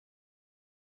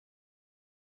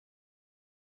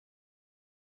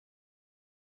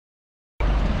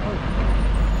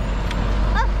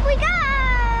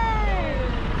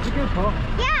pot?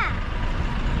 Yeah.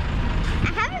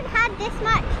 I haven't had this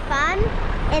much fun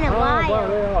in a while. Well,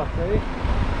 they are, see?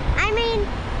 I mean,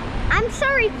 I'm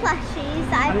sorry, plushies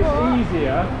that I and bought. it's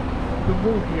easier than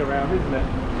walking around, isn't it?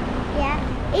 Yeah.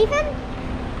 Even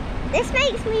this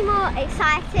makes me more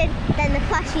excited than the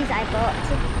plushies I bought.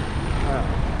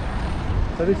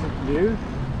 So this is new.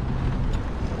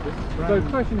 So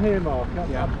question here, Mark.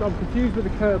 Yeah. I'm confused with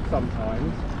the curb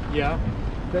sometimes. Yeah.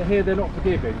 But here they're not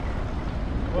forgiving.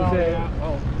 Well, is it, yeah.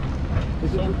 Well,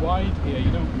 it's so wide here,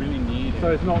 you don't really need it.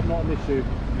 So it's not an issue.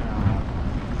 No.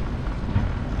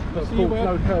 But see,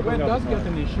 where it does get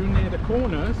an issue near the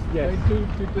corners, yes.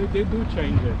 they do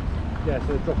change it. Yeah,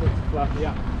 so drop it to flat.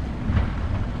 Yeah.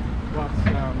 But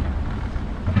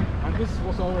and this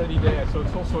was already there, so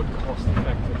it's also a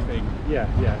cost-effective thing. Yeah.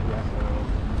 So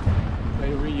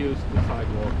they reused the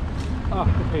sidewalk. Ah,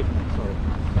 the pavement. Sorry.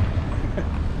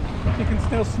 You can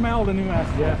still smell the new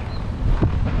asphalt. Yeah.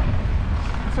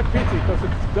 It's a pity because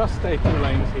it does stay 2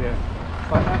 lanes here,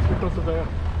 but that's because of the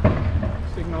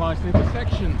signalized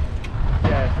intersection.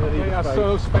 Yeah, so they are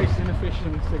so space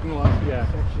inefficient, signalized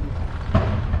intersections.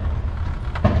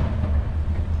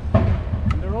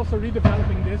 And they're also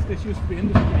redeveloping this. This used to be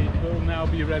industry, it will now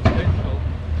be residential.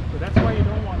 So that's why you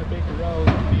don't want a big road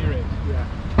near it.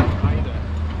 Either.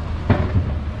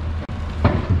 It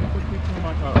could be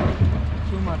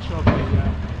too much of a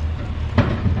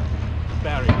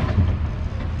barrier.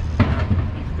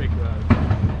 These big roads.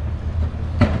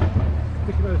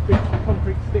 Sticking those big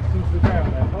concrete sticks into the ground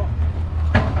there, not?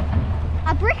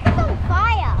 A brick is on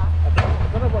fire. I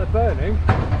don't know why they're burning.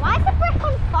 Why is the brick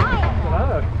on fire? I don't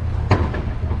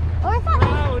know. Or is that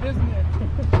Loud, isn't it?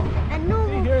 a normal?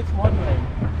 See, here it's 1 lane.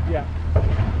 Yeah.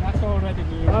 That's already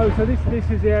new. Oh, so this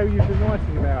is the area you've been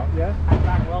writing about, yeah? And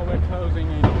back while we're closing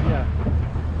in. Yeah.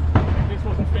 This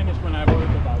wasn't finished when I wrote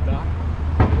about that.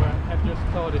 I had just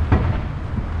started.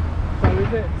 So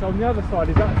is it? So on the other side,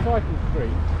 is that a cycle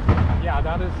street? Yeah,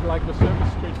 that is like the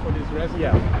service street for these residents.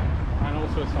 Yeah. And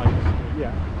also a cycle street.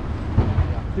 Yeah.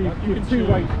 Yeah. So you have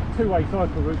two-way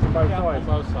cycle routes on both sides.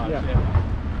 On both sides,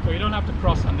 yeah. So you don't have to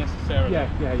cross unnecessarily. Yeah.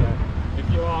 If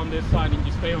you're on this side and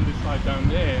you stay on this side down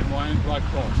there, why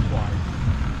cross twice?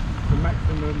 The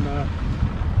maximum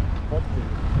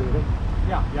options, really.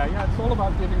 Yeah, it's all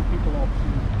about giving people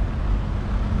options.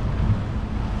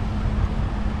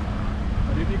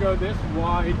 But if you go this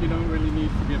wide, you don't really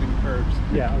need forgiving curbs.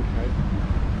 Yeah, okay.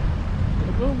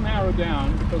 It will narrow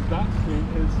down because that street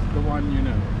is the one you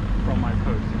know from my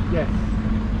post. Yes.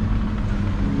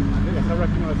 Yes, I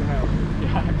recognise the houses.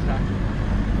 Yeah, exactly.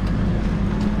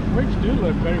 Which do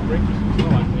look very British as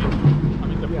well, I think. I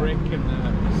mean, the brick and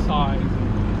the size and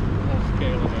the whole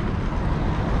scale of it.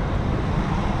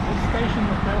 This station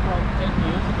was built like 10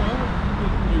 years ago. It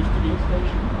didn't used to be a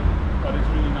station, but it's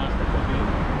really nice to put in.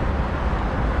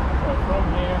 So from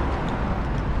here...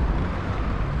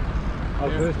 Oh,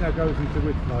 so this now goes into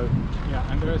Wicklow.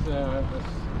 Yeah, and there's a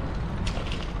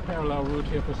parallel route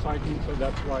here for cycling, so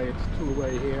that's why it's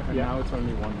 2-way here, and now it's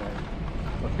only 1-way.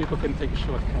 But people can take a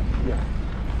shortcut. Yeah.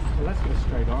 So let's go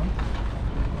straight on.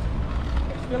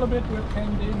 Still a bit we're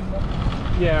penned in, but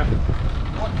yeah.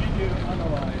 What do you do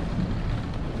otherwise?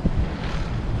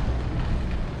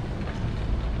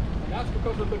 And that's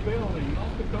because of the building,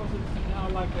 not because it's now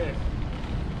like this.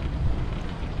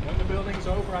 When the building's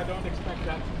over, I don't expect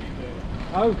that to be there.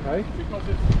 Okay. Because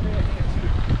it's clear here too.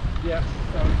 Yeah.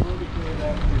 So it will be clear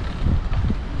there too.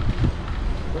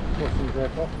 Crossings there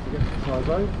to get to the side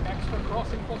road. Extra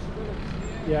crossing possibilities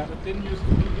here. Yeah. That didn't used to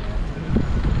be here.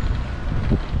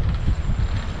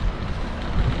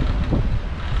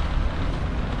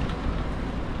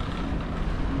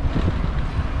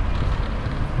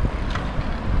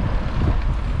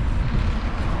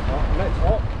 Let's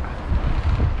hop.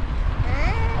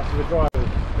 That's the drivers.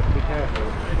 Be careful.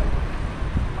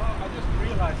 Oh, I just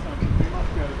realised something. We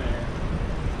must go there.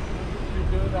 You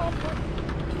do that, but...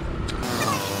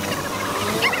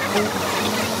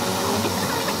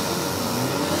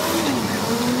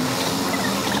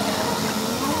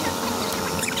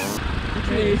 It's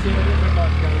easy, a little bit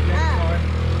like going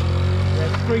yeah,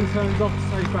 the screen turns off to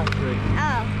say battery.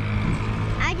 Oh.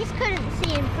 I just couldn't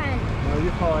see in front. No,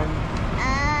 you're fine.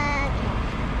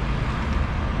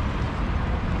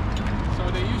 So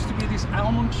there used to be this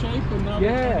almond shape, and now they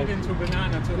turned it into a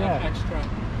banana to have extra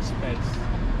speds.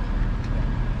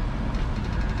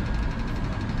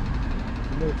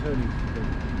 More turning to do.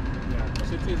 Yeah,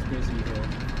 because it is busy here.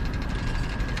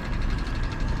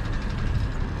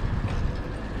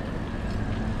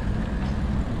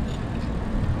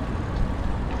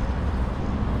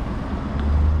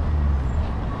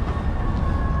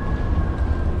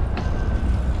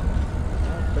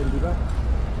 Bendy back.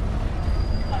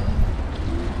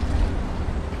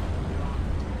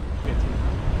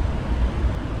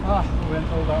 Ah, we went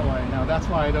all that way. Now that's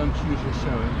why I don't usually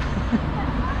show it.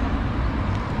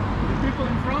 The people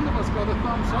in front of us got a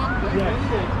thumbs up. They Yeah.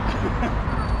 made it.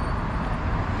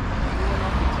 We were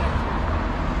not detected.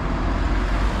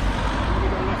 We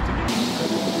got left again.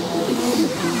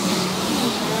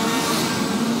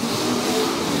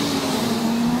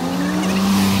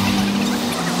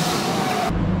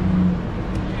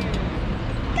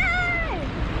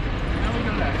 Now we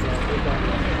go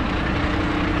left.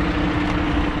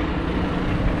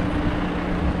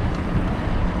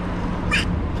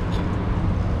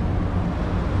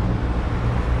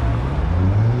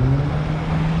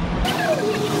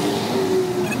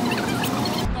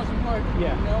 Doesn't work.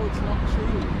 Yeah. No, it's not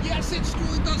true. Yes, it's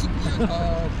true. It doesn't work.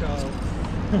 Oh, God.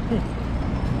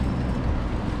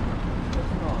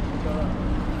 It's not.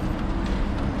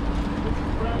 It's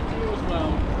brand new as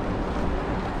well.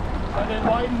 And they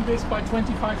widened this by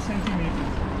 25 centimeters.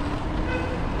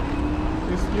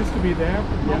 This used to be there,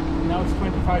 but now it's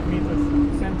 25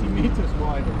 centimeters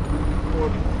wider.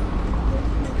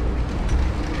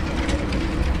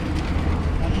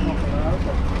 That's not allowed,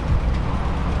 but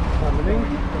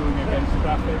going against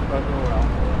traffic, but oh well.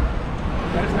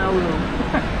 There's no room.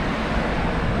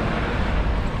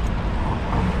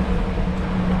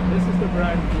 This is the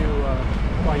brand new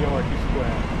priority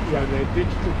square. Yeah, they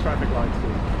ditched the traffic lights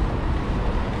here.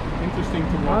 Interesting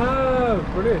to watch. Oh,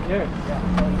 brilliant, yeah.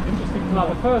 Interesting to Like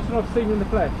watch. the first one I've seen in the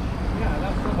flesh. Yeah,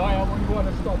 that's why I want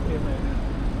to stop here, man.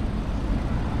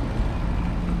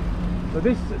 So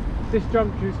this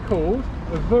junction is called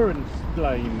the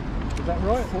voorrangsplein. Is that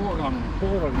right? Voorrang.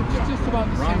 Voorrang. It's just about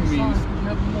the same size, but you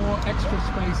have more extra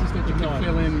spaces that you can Nice.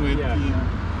 fill in with. Yeah. The,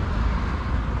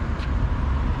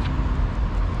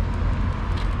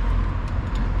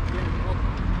 this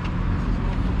is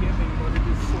not forgiving, but it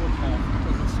is sort of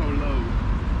because it's so low.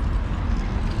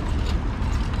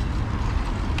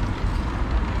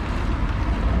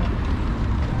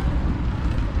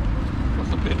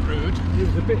 Was a bit rude. He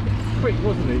was a bit quick,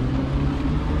 wasn't he?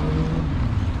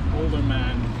 Older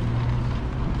man.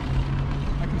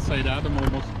 I can say that, I'm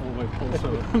almost always also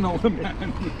an older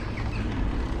man.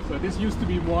 So this used to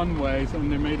be one way, so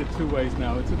they made it two ways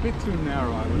now. It's a bit too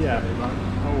narrow, I would Yeah. say, but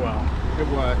oh well, it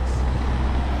works.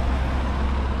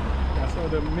 Yeah, so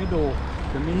the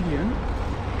median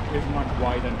is much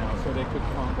wider now, so they could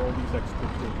plant all these extra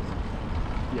trees.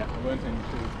 Yeah, there weren't any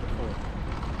trees before.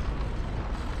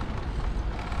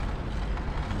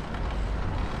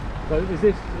 So is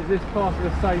this part of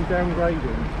the same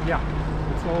downgrading? Yeah,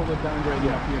 it's all the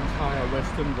downgrading of the entire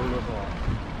Western Boulevard.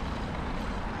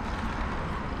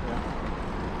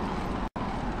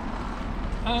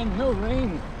 Yeah. And no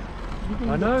rain.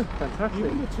 I know, fantastic.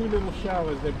 Even the two little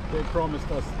showers they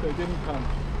promised us, they didn't come.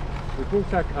 We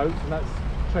brought our coats and that's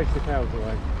chased the cows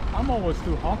away. I'm always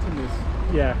too hot in this.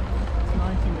 Yeah. It's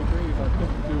 19 degrees, I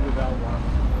couldn't do without one.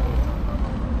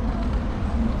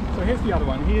 So here's the other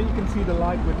one. Here you can see the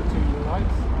light with the two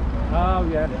lights Oh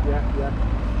yeah.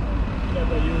 that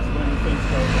they use when things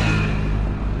go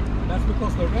wrong. That's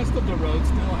because the rest of the road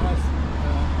still has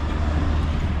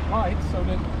lights, so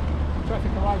that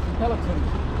traffic arrives in pelotons.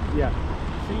 Yeah.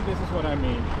 See, this is what I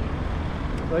mean.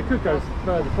 They could go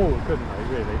further forward, couldn't they,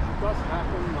 really? It does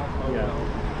happen, not oh Yeah. well.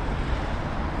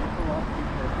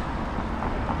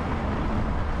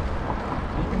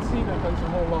 You can see that there's a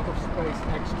whole lot of space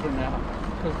extra now,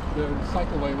 because the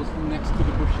cycleway was next to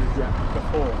the bushes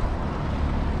before.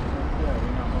 Yeah, we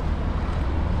now have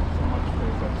so much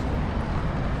space extra.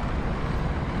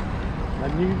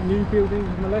 And new buildings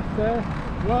on the left there?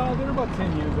 Well, they're about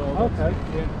 10 years old. Okay.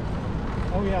 Yeah.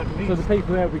 Oh yeah, at least. So the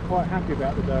people there will be quite happy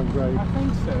about the downgrade. I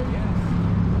think so, yes.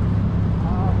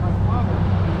 My father,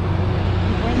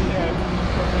 he went there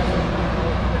because there's a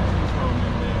pensions home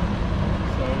in there.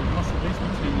 So it must at least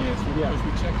be 10 years because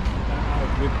we checked that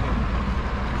out with him.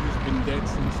 He's been dead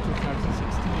since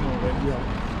 2016 already. Yeah.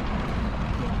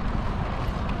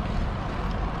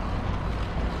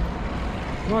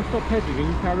 Can I stop peddling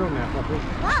and you carry on now, Poppy?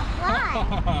 What?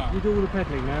 Why? You do all the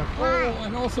peddling now. Oh,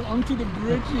 and also onto the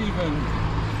bridge even.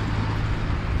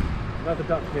 Another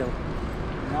duck hill.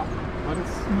 Yeah, but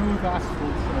it's smooth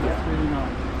asphalt, so that's really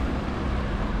nice.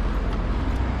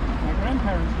 My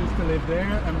grandparents used to live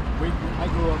there, and I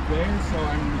grew up there, so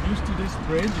I'm used to this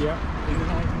bridge. Yeah. In the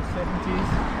 1970s,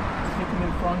 sitting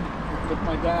in front with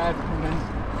my dad, and then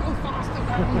go faster,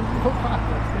 man, go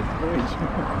faster. That's this bridge.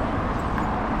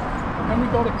 And then we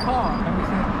got a car, and we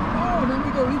said, oh, then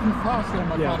we go even faster. And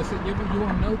my father said, yeah, but you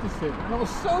won't notice it. And I was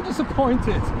so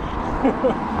disappointed.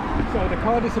 So the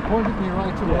car disappointed me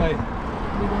right away.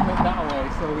 We don't go that way,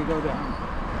 so we go down.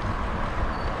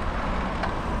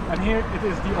 And here it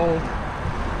is the old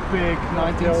big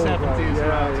 1970s yeah,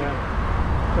 around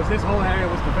yeah. Because this whole area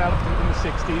was developed in the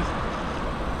 60s,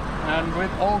 and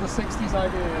with all the 60s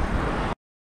ideas,